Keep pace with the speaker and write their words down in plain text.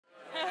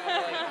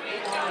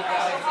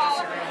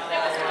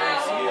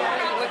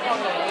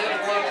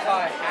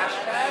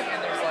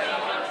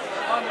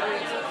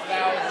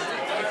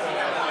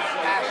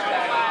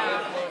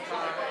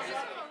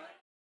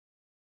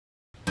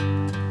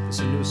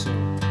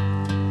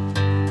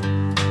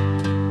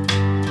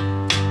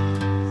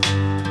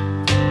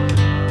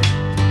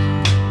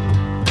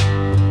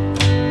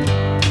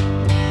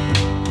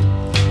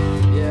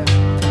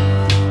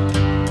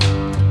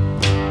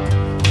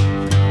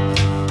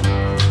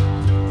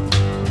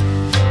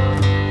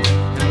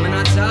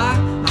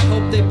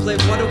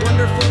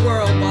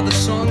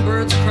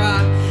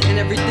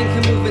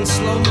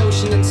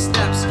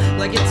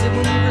like it did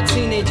when we were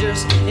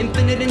teenagers.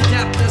 Infinite in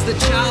depth as the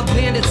child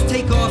bandits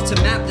take off to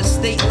map the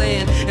state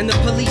land. And the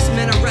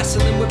policemen are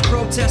wrestling with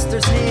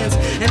protesters' hands.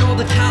 And all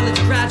the college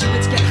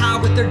graduates get high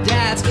with their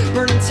dads,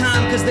 burning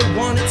time cause they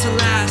want it to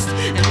last.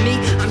 And me,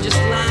 I'm just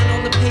lying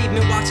on the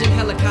pavement watching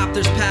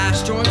helicopters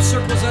pass, drawing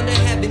circles under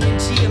heaven in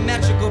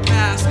geometrical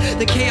paths.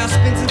 The chaos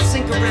spins and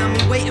sync around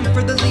me, waiting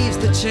for the leaves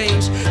to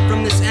change.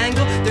 From this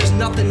angle, there's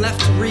nothing left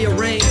to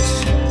rearrange.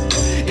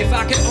 If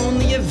I could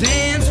only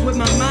advance with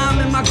my mom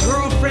and my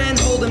girlfriend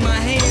holding my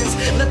hands.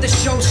 Let the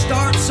show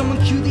start, someone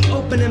cue the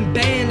opening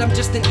band. I'm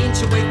just an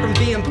inch away from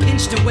being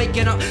pinched and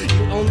waking up.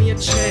 You owe me a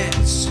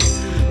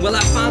chance. Well,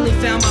 I finally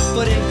found my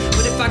footing,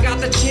 but if I got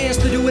the chance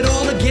to do it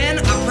all again,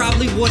 I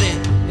probably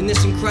wouldn't, in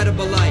this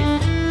incredible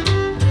life.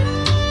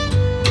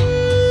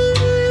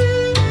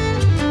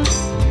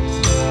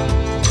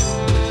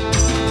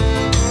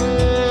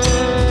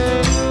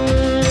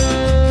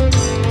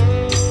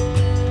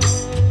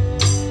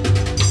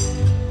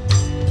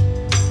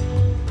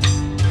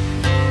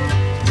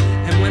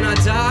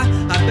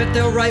 I bet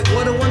they'll write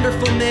what a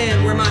wonderful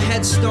man where my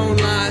headstone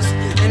lies.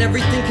 And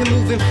everything can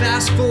move and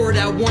fast forward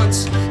at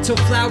once, till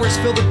flowers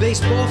fill the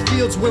baseball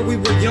fields where we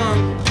were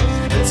young.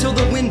 Until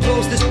the wind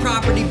blows this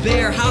property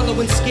bare, hollow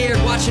and scared,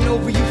 watching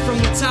over you from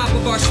the top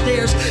of our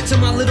stairs. Till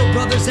my little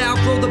brothers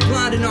outgrow the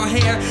blonde in our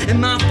hair, and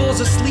mom falls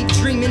asleep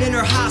dreaming in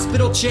her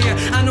hospital chair.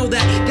 I know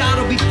that God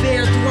will be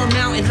fair through our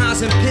mountain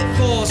highs and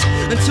pitfalls,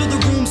 until the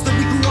rooms that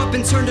we grew up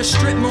in turn to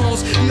strip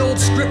malls. The old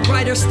script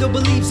writer still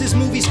believes his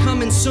movie's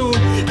coming soon.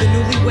 The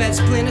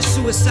newlyweds plan a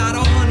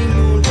suicidal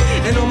honeymoon.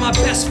 And all my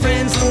best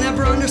friends will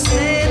never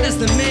understand as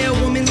the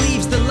mailwoman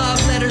leaves the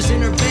love letters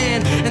in her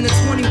van. And the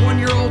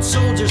 21-year-old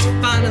soldier's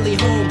finally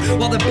home,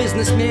 while the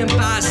businessman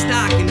buys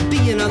stock and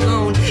being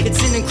alone.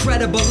 It's an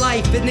incredible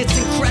life and it's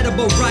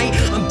incredible, right?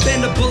 I'm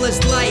bendable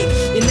as light,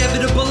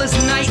 inevitable as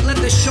night. Let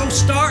the show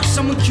start,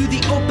 someone cue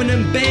the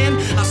opening band.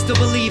 I still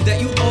believe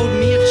that you owed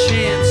me a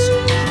chance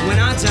when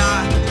I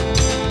die.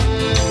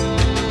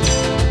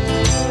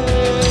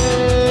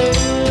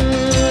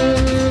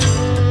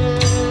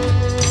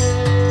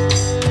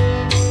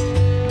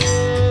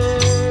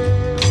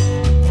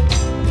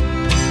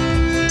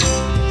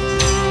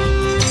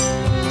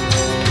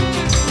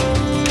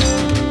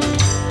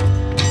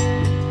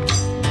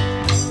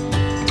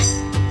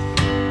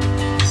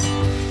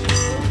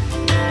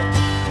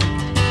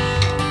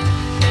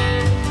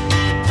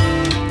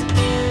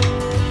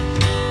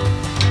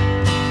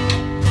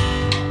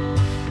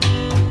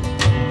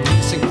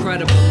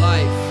 Incredible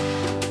life.